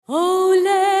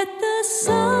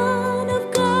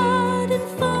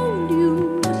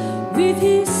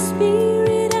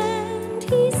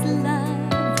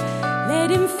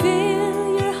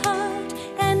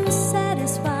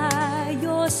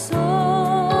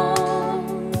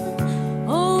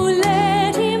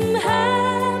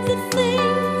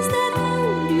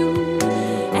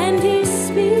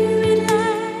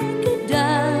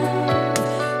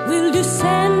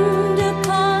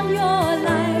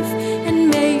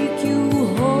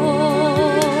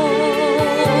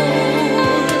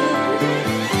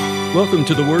Welcome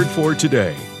to the Word for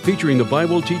Today, featuring the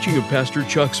Bible teaching of Pastor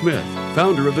Chuck Smith,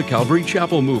 founder of the Calvary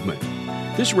Chapel Movement.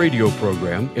 This radio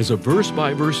program is a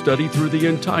verse-by-verse study through the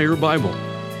entire Bible.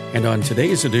 And on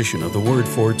today's edition of the Word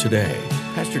for Today,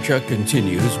 Pastor Chuck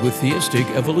continues with Theistic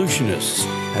Evolutionists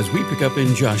as we pick up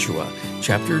in Joshua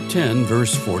chapter 10,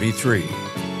 verse 43.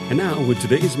 And now, with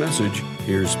today's message,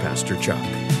 here's Pastor Chuck.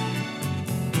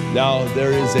 Now,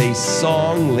 there is a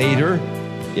song later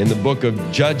in the book of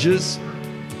Judges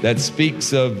that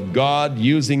speaks of God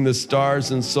using the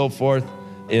stars and so forth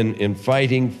in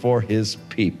fighting for his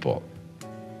people.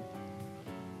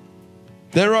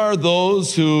 There are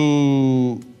those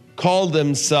who call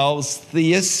themselves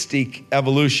theistic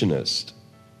evolutionists.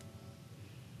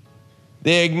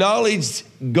 They acknowledge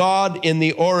God in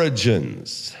the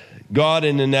origins, God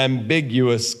in an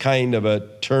ambiguous kind of a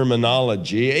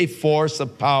terminology, a force, a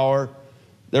power.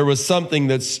 There was something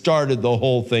that started the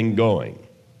whole thing going.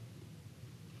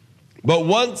 But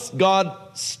once God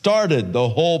started the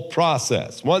whole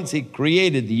process, once he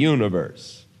created the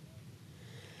universe,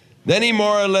 then he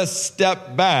more or less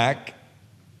stepped back.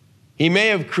 He may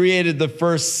have created the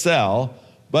first cell,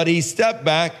 but he stepped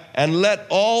back and let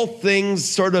all things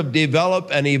sort of develop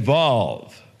and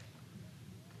evolve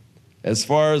as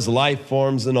far as life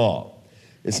forms and all.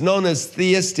 It's known as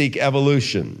theistic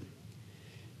evolution.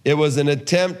 It was an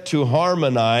attempt to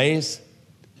harmonize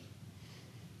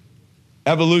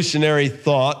evolutionary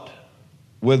thought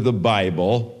with the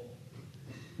Bible,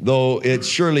 though it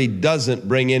surely doesn't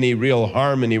bring any real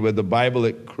harmony with the Bible.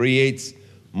 It creates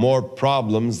more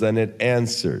problems than it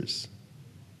answers.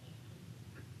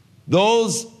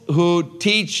 Those who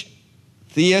teach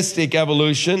theistic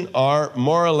evolution are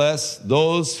more or less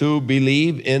those who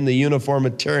believe in the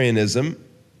uniformitarianism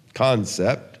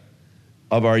concept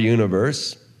of our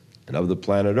universe and of the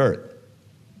planet Earth.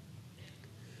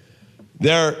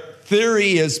 Their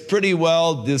theory is pretty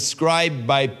well described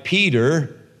by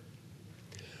Peter,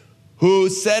 who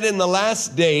said in the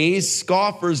last days,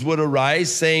 scoffers would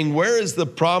arise, saying, "Where is the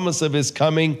promise of his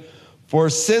coming? For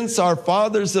since our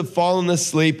fathers have fallen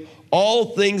asleep,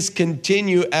 all things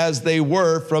continue as they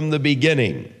were from the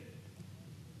beginning."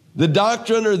 The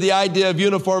doctrine or the idea of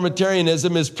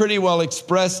uniformitarianism is pretty well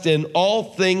expressed in all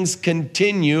things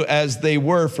continue as they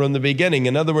were from the beginning.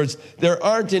 In other words, there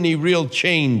aren't any real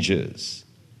changes.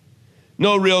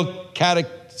 No real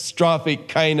catastrophic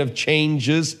kind of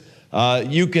changes.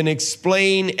 You can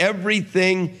explain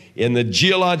everything in the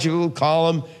geological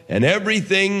column and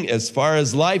everything as far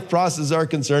as life processes are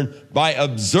concerned by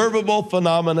observable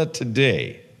phenomena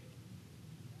today.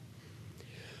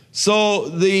 So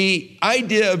the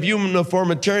idea of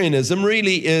uniformitarianism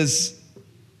really is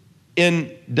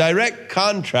in direct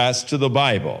contrast to the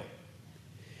Bible.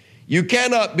 You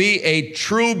cannot be a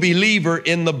true believer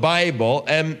in the Bible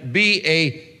and be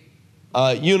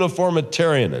a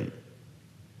uniformitarian.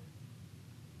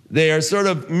 They are sort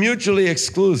of mutually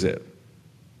exclusive.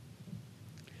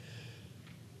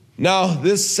 Now,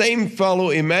 this same fellow,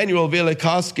 Immanuel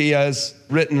Velikovsky, has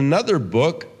written another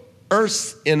book,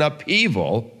 Earth in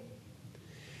Upheaval,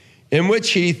 in which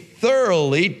he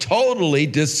thoroughly, totally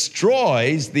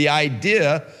destroys the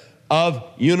idea of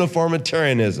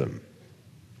uniformitarianism.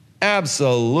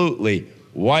 Absolutely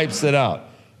wipes it out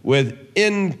with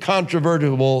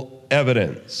incontrovertible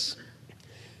evidence.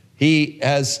 He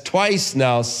has twice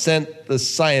now sent the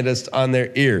scientists on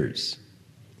their ears.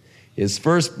 His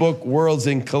first book, Worlds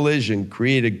in Collision,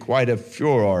 created quite a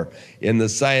furor in the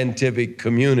scientific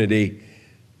community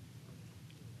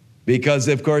because,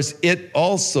 of course, it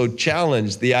also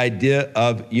challenged the idea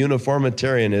of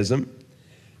uniformitarianism.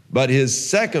 But his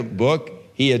second book,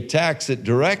 he attacks it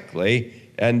directly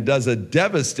and does a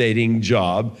devastating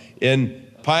job in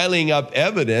piling up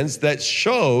evidence that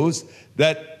shows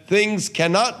that things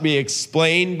cannot be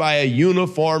explained by a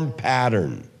uniform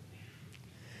pattern,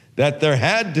 that there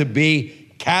had to be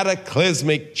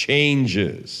cataclysmic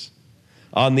changes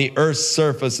on the Earth's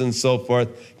surface and so forth,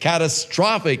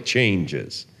 catastrophic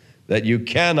changes, that you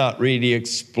cannot really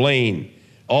explain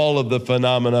all of the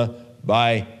phenomena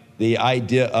by the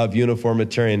idea of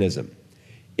uniformitarianism.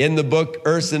 In the book,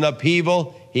 Earth in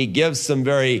Upheaval, he gives some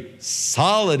very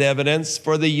solid evidence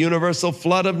for the universal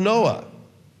flood of Noah.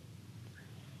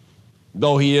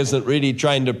 Though he isn't really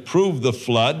trying to prove the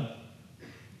flood,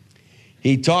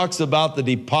 he talks about the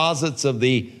deposits of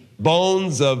the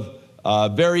bones of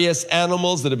various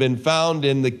animals that have been found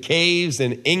in the caves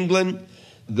in England.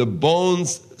 The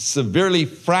bones severely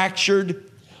fractured.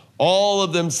 All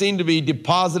of them seem to be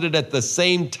deposited at the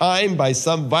same time by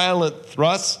some violent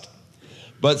thrust.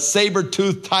 But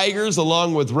saber-toothed tigers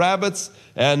along with rabbits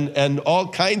and all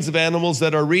kinds of animals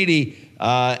that are really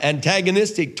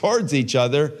antagonistic towards each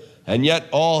other, and yet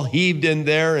all heaved in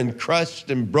there and crushed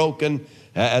and broken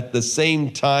at the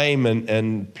same time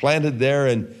and planted there.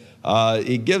 And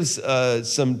it gives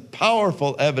some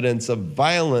powerful evidence of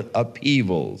violent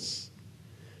upheavals,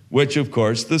 which, of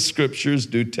course, the scriptures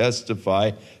do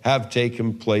testify have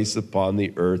taken place upon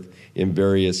the earth in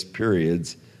various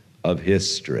periods of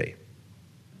history.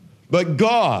 But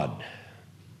God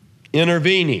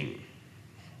intervening.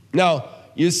 Now,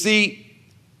 you see,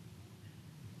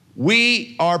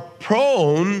 we are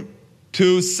prone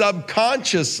to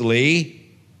subconsciously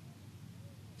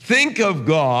think of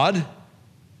God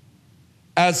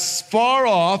as far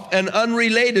off and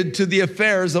unrelated to the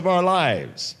affairs of our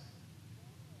lives.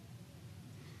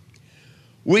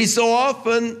 We so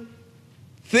often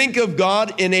think of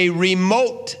God in a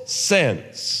remote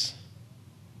sense,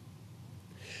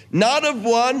 not of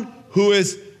one who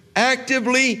is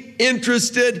actively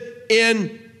interested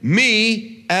in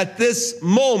me at this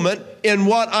moment in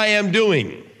what I am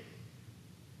doing.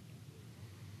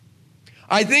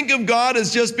 I think of God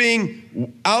as just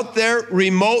being out there,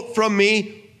 remote from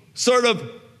me, sort of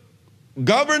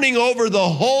governing over the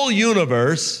whole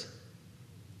universe.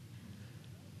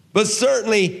 But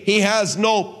certainly, he has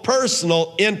no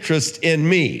personal interest in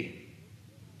me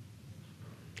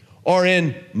or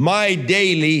in my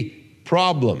daily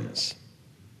problems.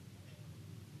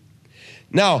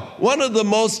 Now, one of the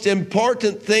most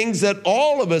important things that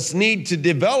all of us need to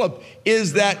develop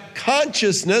is that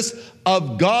consciousness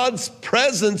of God's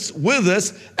presence with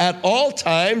us at all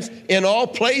times, in all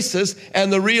places,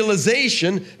 and the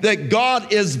realization that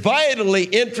God is vitally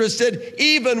interested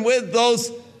even with those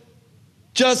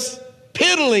just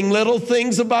piddling little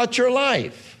things about your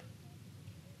life.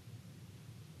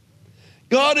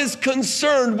 God is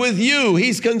concerned with you.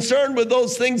 He's concerned with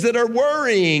those things that are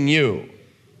worrying you.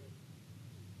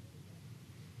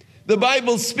 The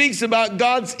Bible speaks about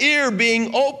God's ear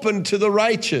being open to the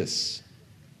righteous.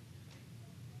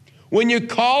 When you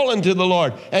call unto the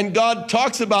Lord, and God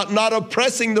talks about not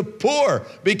oppressing the poor,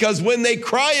 because when they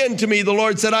cry unto me, the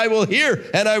Lord said, I will hear,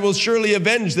 and I will surely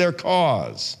avenge their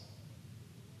cause.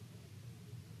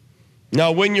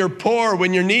 Now, when you're poor,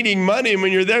 when you're needing money, and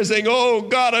when you're there saying, oh,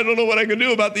 God, I don't know what I can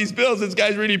do about these bills. This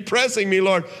guy's really pressing me,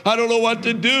 Lord. I don't know what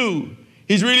to do.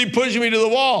 He's really pushing me to the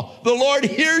wall. The Lord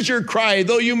hears your cry,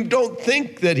 though you don't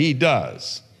think that he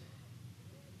does.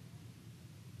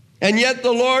 And yet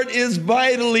the Lord is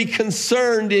vitally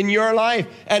concerned in your life.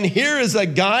 And here is a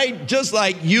guy just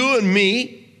like you and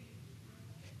me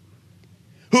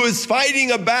who is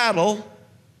fighting a battle.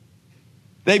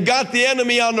 They've got the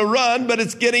enemy on the run, but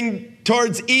it's getting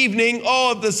towards evening.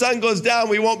 Oh, if the sun goes down,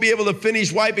 we won't be able to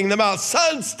finish wiping them out.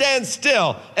 Sun, stand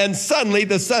still. And suddenly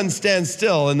the sun stands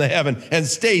still in the heaven and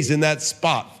stays in that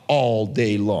spot all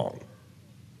day long.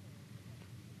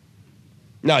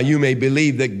 Now, you may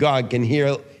believe that God can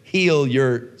heal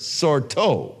your sore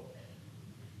toe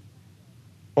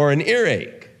or an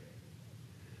earache,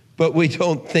 but we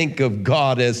don't think of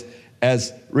God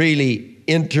as really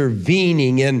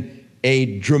intervening in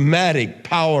a dramatic,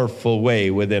 powerful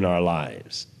way within our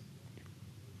lives.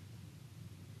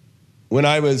 When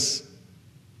I was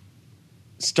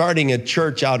starting a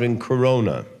church out in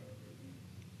Corona,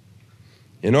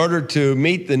 in order to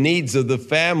meet the needs of the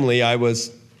family, I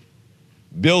was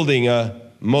building a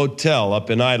motel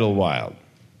up in Idlewild.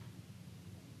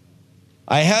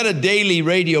 I had a daily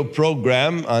radio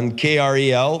program on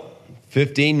KREL,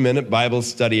 15-minute Bible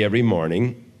study every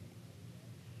morning.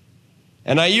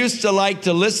 And I used to like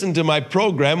to listen to my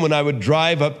program when I would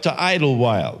drive up to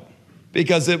Idlewild,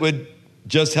 because it would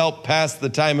just help pass the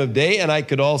time of day, and I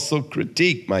could also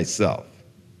critique myself.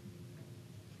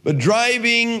 But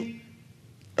driving,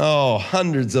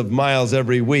 hundreds of miles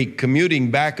every week, commuting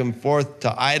back and forth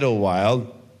to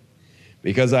Idlewild,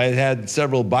 because I had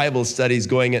several Bible studies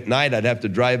going at night. I'd have to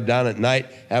drive down at night,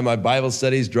 have my Bible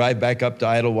studies, drive back up to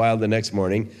Idlewild the next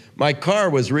morning. My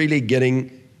car was really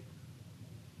getting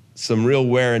some real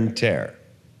wear and tear.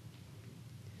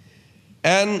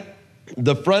 And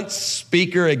the front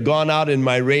speaker had gone out in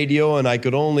my radio, and I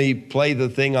could only play the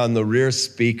thing on the rear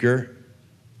speaker.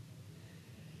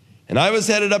 And I was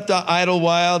headed up to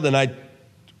Idlewild, and I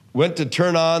went to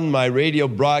turn on my radio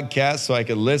broadcast so I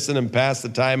could listen and pass the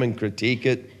time and critique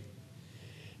it.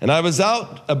 And I was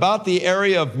out about the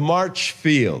area of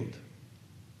Marchfield,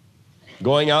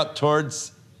 going out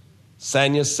towards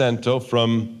San Jacinto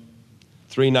from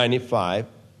 395.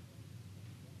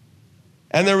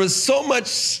 And there was so much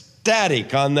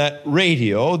static on that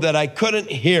radio that I couldn't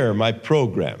hear my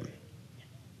program.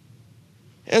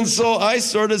 And so I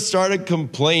sort of started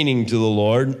complaining to the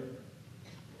Lord.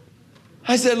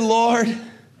 I said, Lord,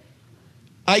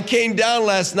 I came down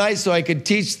last night so I could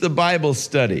teach the Bible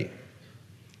study.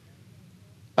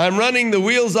 I'm running the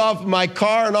wheels off of my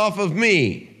car and off of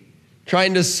me,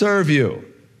 trying to serve you.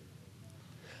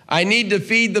 I need to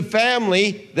feed the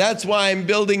family. That's why I'm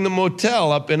building the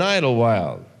motel up in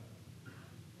Idlewild.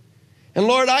 And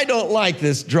Lord, I don't like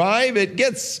this drive. It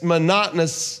gets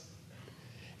monotonous.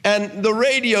 And the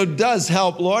radio does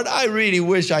help, Lord. I really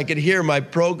wish I could hear my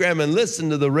program and listen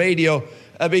to the radio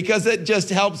because it just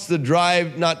helps the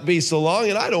drive not be so long.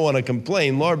 And I don't want to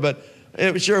complain, Lord, but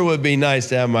it sure would be nice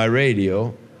to have my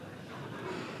radio.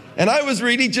 And I was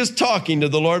really just talking to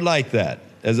the Lord like that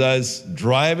as I was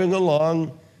driving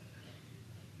along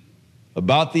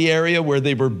about the area where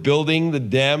they were building the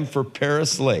dam for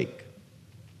Paris Lake.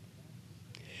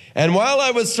 And while I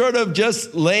was sort of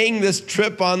just laying this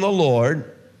trip on the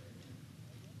Lord,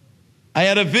 I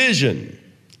had a vision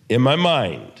in my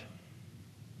mind.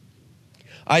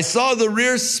 I saw the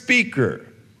rear speaker,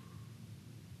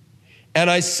 and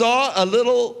I saw a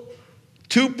little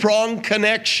two-prong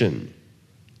connection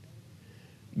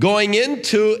going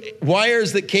into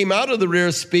wires that came out of the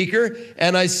rear speaker,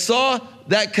 and I saw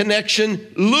that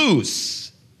connection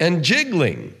loose and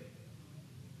jiggling.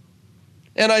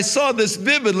 And I saw this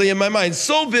vividly in my mind,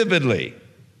 so vividly,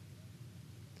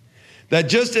 that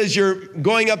just as you're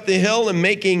going up the hill and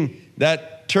making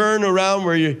that turn around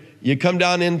where you come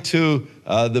down into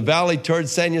the valley towards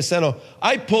San Jacinto,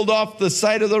 I pulled off the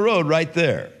side of the road right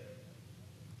there.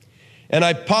 And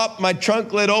I popped my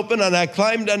trunk lid open and I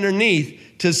climbed underneath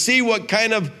to see what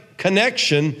kind of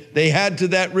connection they had to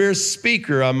that rear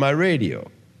speaker on my radio.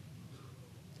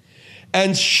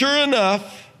 And sure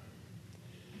enough,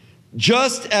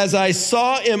 just as I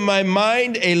saw in my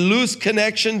mind a loose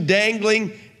connection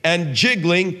dangling and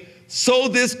jiggling, so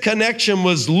this connection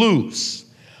was loose.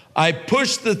 I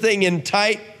pushed the thing in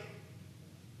tight,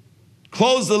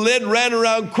 closed the lid, ran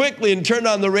around quickly and turned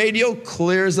on the radio,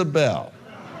 clear as a bell.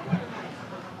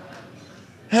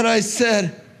 And I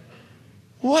said,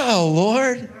 wow,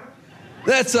 Lord,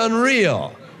 that's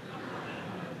unreal.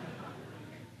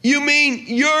 You mean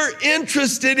you're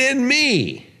interested in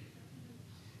me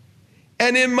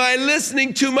and in my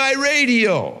listening to my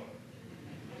radio?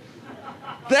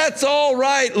 That's all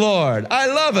right, Lord. I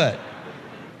love it.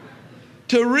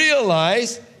 To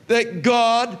realize that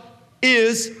God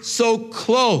is so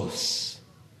close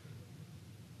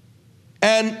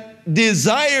and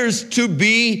desires to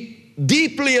be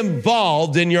deeply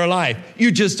involved in your life.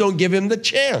 You just don't give him the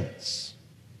chance.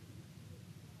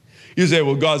 You say,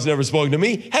 well, God's never spoken to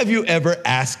me. Have you ever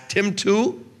asked him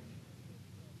to?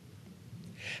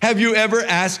 Have you ever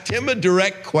asked him a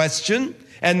direct question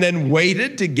and then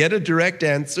waited to get a direct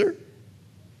answer?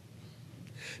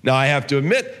 Now, I have to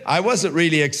admit, I wasn't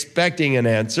really expecting an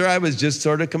answer. I was just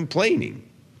sort of complaining.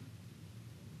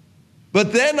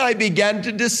 But then I began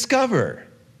to discover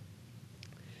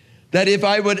that if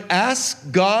I would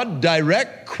ask God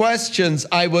direct questions,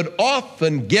 I would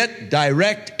often get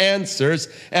direct answers.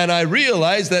 And I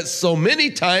realized that so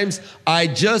many times I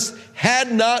just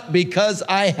had not because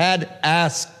I had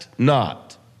asked not.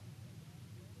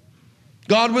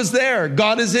 God was there.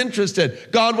 God is interested.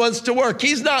 God wants to work.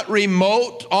 He's not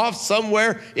remote off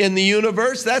somewhere in the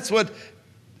universe. That's what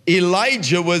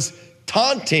Elijah was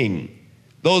taunting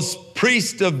those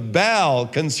priests of Baal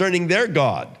concerning their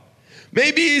God.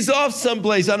 Maybe he's off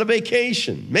someplace on a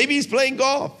vacation. Maybe he's playing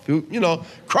golf.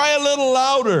 Cry a little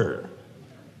louder.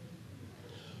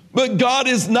 But God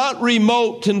is not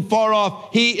remote and far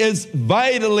off. He is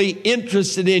vitally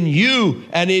interested in you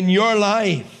and in your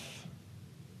life.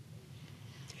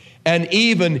 And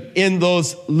even in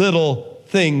those little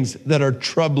things that are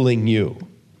troubling you.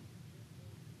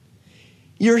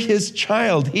 You're his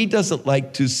child. He doesn't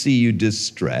like to see you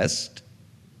distressed.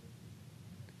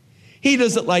 He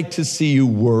doesn't like to see you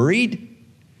worried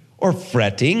or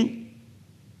fretting.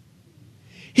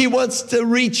 He wants to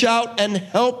reach out and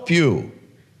help you.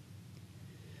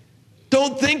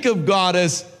 Don't think of God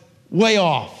as way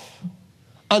off,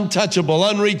 untouchable,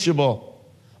 unreachable,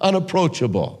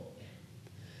 unapproachable.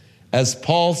 As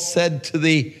Paul said to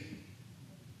the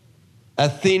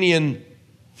Athenian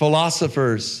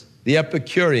philosophers, the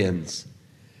Epicureans,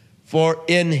 for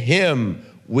in him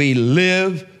we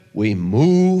live, we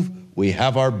move, we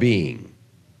have our being.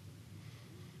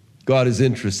 God is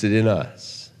interested in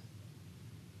us.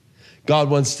 God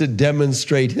wants to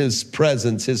demonstrate his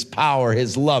presence, his power,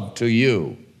 his love to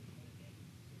you.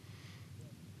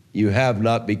 You have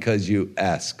not because you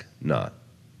ask not.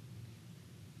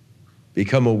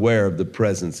 Become aware of the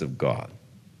presence of God.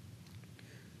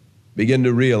 Begin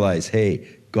to realize, hey,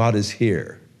 God is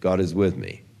here. God is with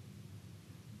me.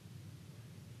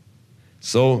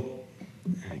 So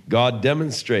God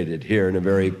demonstrated here in a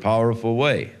very powerful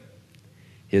way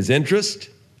His interest,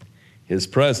 His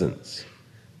presence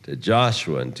to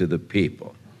Joshua and to the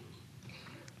people.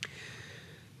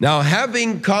 Now,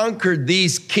 having conquered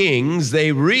these kings,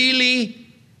 they really,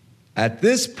 at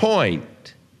this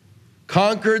point,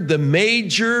 conquered the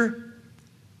major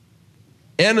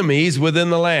enemies within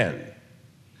the land.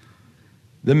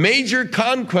 The major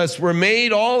conquests were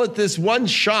made all at this one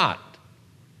shot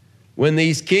when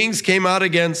these kings came out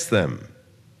against them.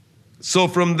 So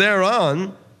from there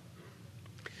on,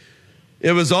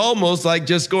 it was almost like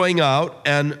just going out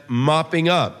and mopping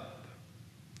up.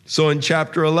 So in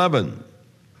chapter 11,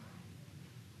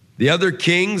 the other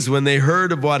kings, when they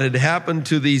heard of what had happened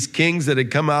to these kings that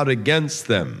had come out against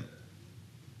them,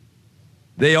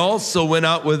 they also went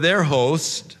out with their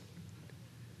host.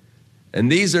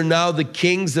 And these are now the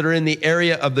kings that are in the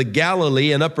area of the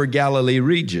Galilee and Upper Galilee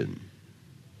region.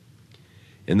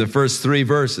 In the first 3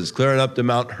 verses, clearing up to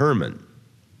Mount Hermon.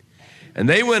 And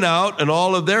they went out, and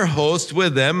all of their host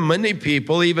with them, many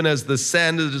people, even as the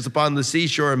sand that is upon the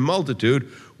seashore in multitude,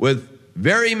 with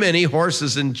very many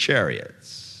horses and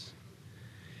chariots.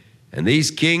 And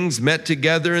these kings met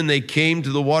together, and they came to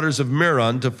the waters of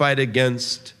Meron to fight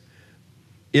against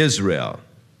Israel.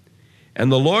 And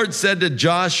the Lord said to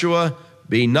Joshua,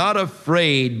 "Be not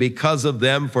afraid because of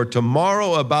them, for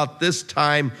tomorrow about this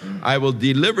time I will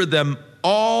deliver them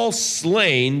all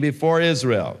slain before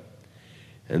Israel.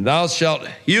 And thou shalt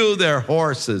hew their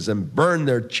horses and burn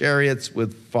their chariots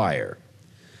with fire."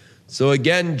 So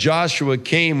again Joshua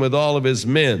came with all of his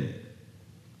men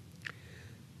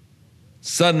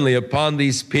suddenly upon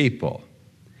these people.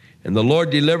 And the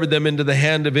Lord delivered them into the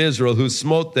hand of Israel, who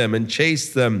smote them and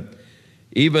chased them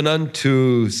even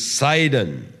unto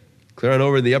Sidon, clearing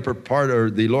over the upper part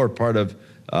or the lower part of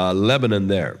Lebanon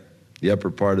there, the upper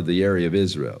part of the area of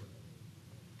Israel.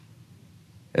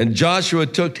 And Joshua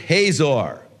took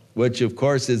Hazor, which of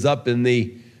course is up in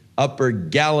the upper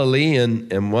Galilee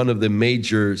and one of the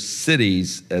major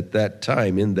cities at that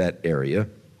time in that area.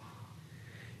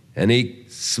 And he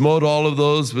smote all of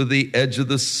those with the edge of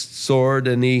the sword,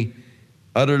 and he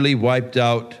utterly wiped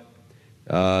out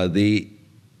the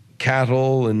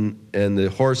cattle and the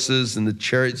horses and the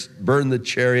chariots, burned the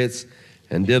chariots,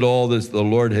 and did all this the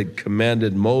Lord had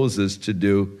commanded Moses to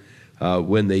do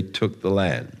when they took the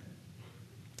land.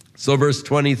 So verse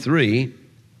 23,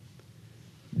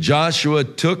 Joshua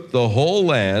took the whole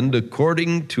land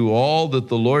according to all that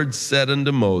the Lord said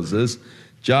unto Moses.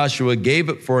 Joshua gave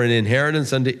it for an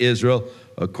inheritance unto Israel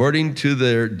according to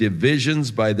their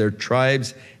divisions by their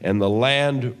tribes, and the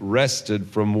land rested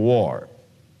from war.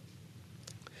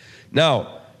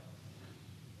 Now,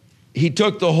 he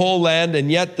took the whole land, and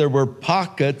yet there were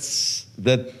pockets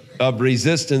of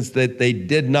resistance that they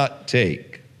did not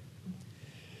take.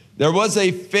 There was a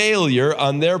failure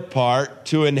on their part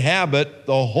to inhabit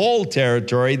the whole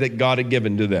territory that God had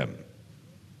given to them.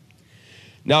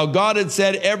 Now, God had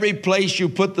said, "Every place you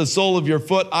put the sole of your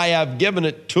foot, I have given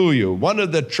it to you." One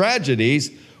of the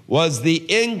tragedies was the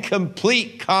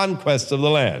incomplete conquest of the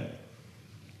land.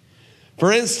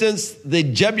 For instance, the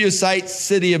Jebusite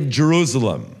city of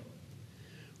Jerusalem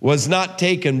was not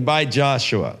taken by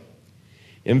Joshua.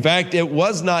 In fact, it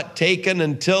was not taken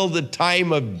until the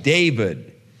time of David.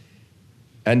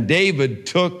 And David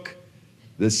took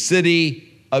the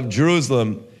city of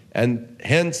Jerusalem, and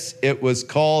hence it was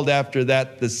called after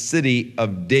that the city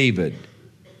of David.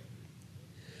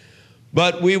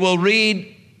 But we will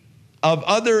read of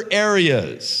other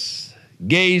areas,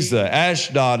 Gaza,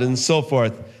 Ashdod, and so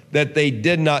forth, that they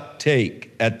did not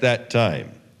take at that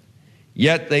time.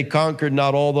 Yet they conquered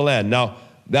not all the land. Now,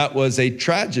 that was a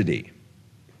tragedy,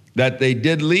 that they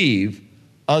did leave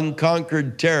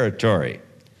unconquered territory.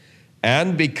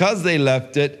 And because they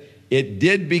left it, it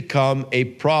did become a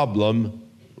problem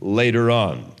later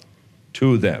on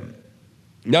to them.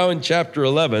 Now in chapter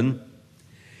 11,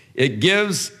 it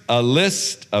gives a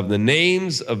list of the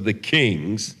names of the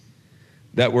kings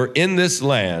that were in this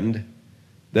land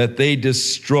that they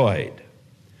destroyed,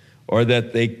 or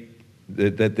that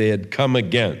they had come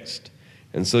against.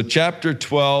 And so chapter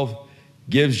 12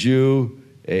 gives you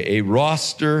a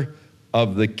roster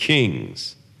of the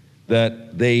kings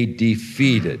that they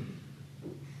defeated.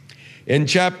 In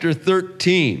chapter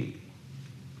 13,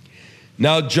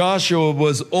 now Joshua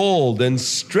was old and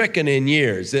stricken in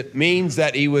years. It means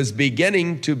that he was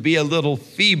beginning to be a little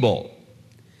feeble.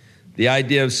 The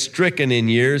idea of stricken in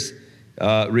years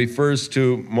refers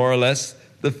to more or less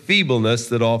the feebleness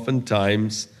that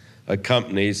oftentimes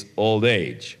accompanies old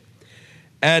age.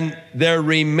 And there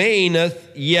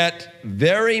remaineth yet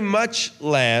very much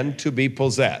land to be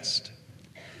possessed.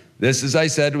 This, as I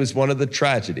said, was one of the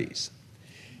tragedies,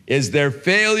 is their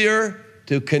failure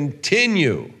to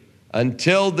continue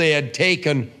until they had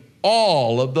taken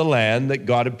all of the land that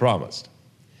God had promised.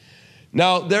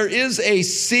 Now, there is a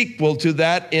sequel to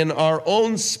that in our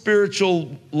own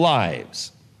spiritual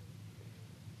lives.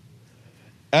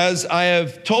 As I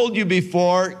have told you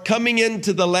before, coming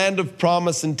into the land of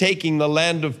promise and taking the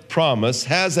land of promise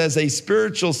has as a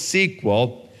spiritual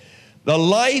sequel the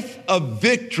life of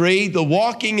victory, the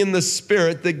walking in the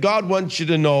Spirit that God wants you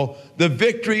to know, the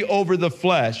victory over the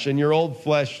flesh and your old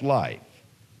flesh life.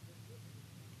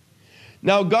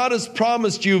 Now, God has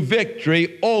promised you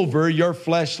victory over your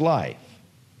flesh life.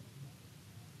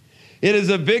 It is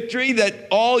a victory that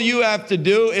all you have to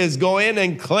do is go in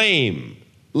and claim,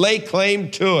 lay claim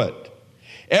to it.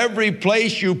 Every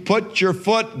place you put your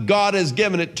foot, God has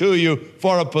given it to you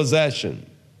for a possession.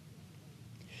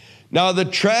 Now, the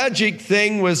tragic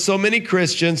thing with so many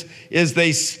Christians is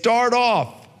they start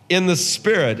off in the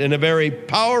Spirit in a very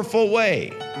powerful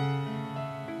way.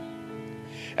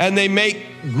 And they make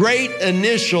great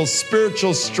initial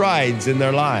spiritual strides in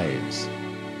their lives.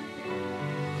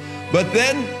 But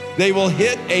then they will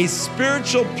hit a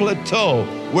spiritual plateau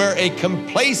where a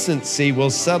complacency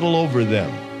will settle over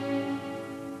them.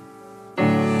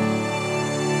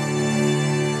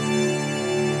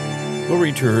 We'll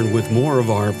return with more of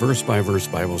our verse-by-verse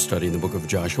Bible study in the book of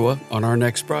Joshua on our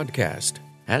next broadcast,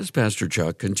 as Pastor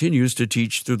Chuck continues to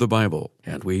teach through the Bible,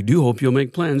 and we do hope you'll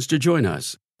make plans to join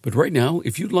us. But right now,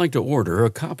 if you'd like to order a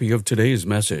copy of today's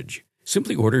message,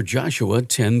 simply order Joshua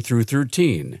 10 through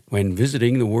 13 when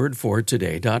visiting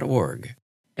thewordfortoday.org.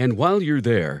 And while you're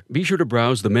there, be sure to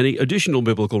browse the many additional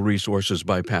biblical resources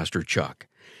by Pastor Chuck.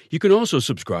 You can also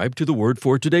subscribe to the Word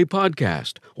for Today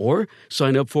podcast or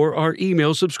sign up for our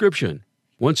email subscription.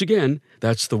 Once again,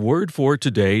 that's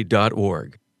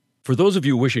thewordfortoday.org. For those of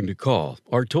you wishing to call,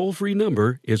 our toll-free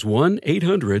number is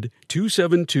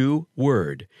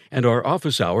 1-800-272-WORD, and our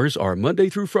office hours are Monday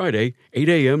through Friday, 8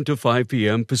 a.m. to 5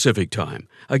 p.m. Pacific Time.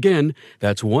 Again,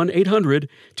 that's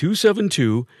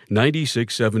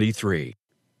 1-800-272-9673.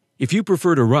 If you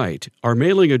prefer to write, our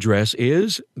mailing address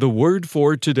is The Word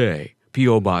for Today,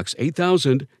 P.O. Box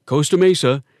 8000, Costa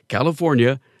Mesa,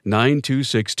 California,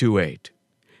 92628.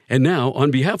 And now,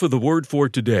 on behalf of the Word for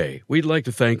Today, we'd like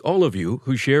to thank all of you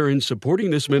who share in supporting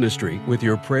this ministry with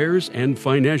your prayers and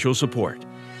financial support.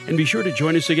 And be sure to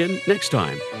join us again next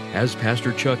time as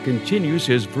Pastor Chuck continues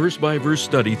his verse-by-verse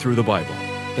study through the Bible.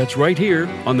 That's right here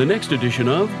on the next edition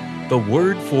of The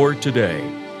Word for Today.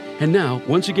 And now,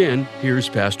 once again, here's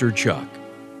Pastor Chuck.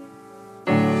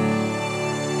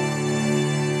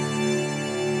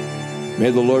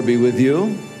 May the Lord be with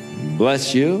you,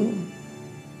 bless you,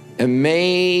 and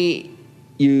may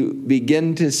you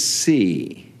begin to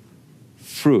see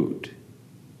fruit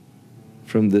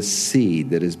from the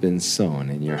seed that has been sown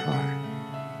in your heart.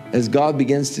 As God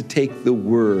begins to take the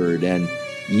Word and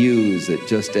use it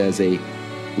just as a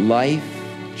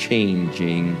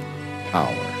life-changing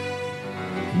power.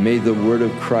 May the Word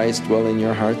of Christ dwell in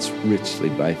your hearts richly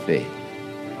by faith.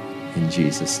 In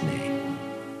Jesus' name.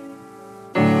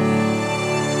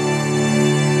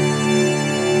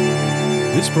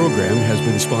 This program has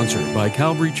been sponsored by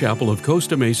Calvary Chapel of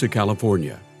Costa Mesa,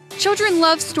 California. Children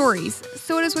love stories,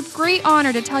 so it is with great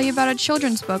honor to tell you about a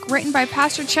children's book written by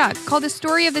Pastor Chuck called The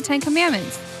Story of the Ten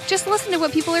Commandments. Just listen to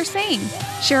what people are saying.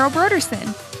 Cheryl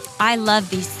Broderson. I love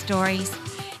these stories,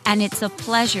 and it's a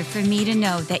pleasure for me to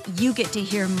know that you get to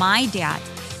hear my dad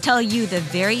tell you the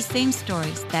very same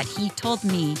stories that he told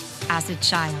me as a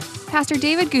child. Pastor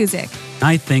David Guzik.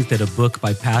 I think that a book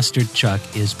by Pastor Chuck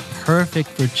is perfect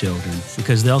for children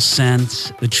because they'll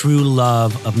sense the true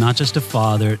love of not just a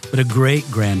father, but a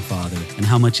great-grandfather, and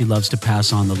how much he loves to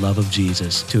pass on the love of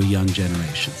Jesus to a young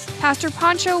generation. Pastor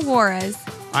Pancho Juarez.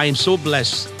 I am so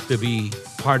blessed to be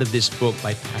part of this book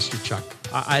by Pastor Chuck.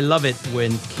 I love it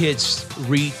when kids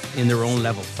read in their own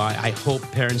level. I hope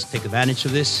parents take advantage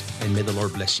of this, and may the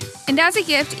Lord bless you. And as a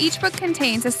gift, each book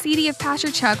contains a CD of Pastor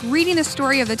Chuck reading the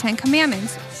story of the Ten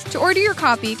Commandments. To order your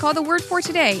copy, call the Word for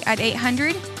Today at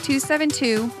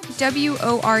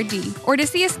 800-272-WORD. Or to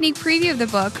see a sneak preview of the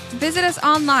book, visit us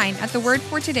online at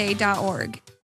thewordfortoday.org.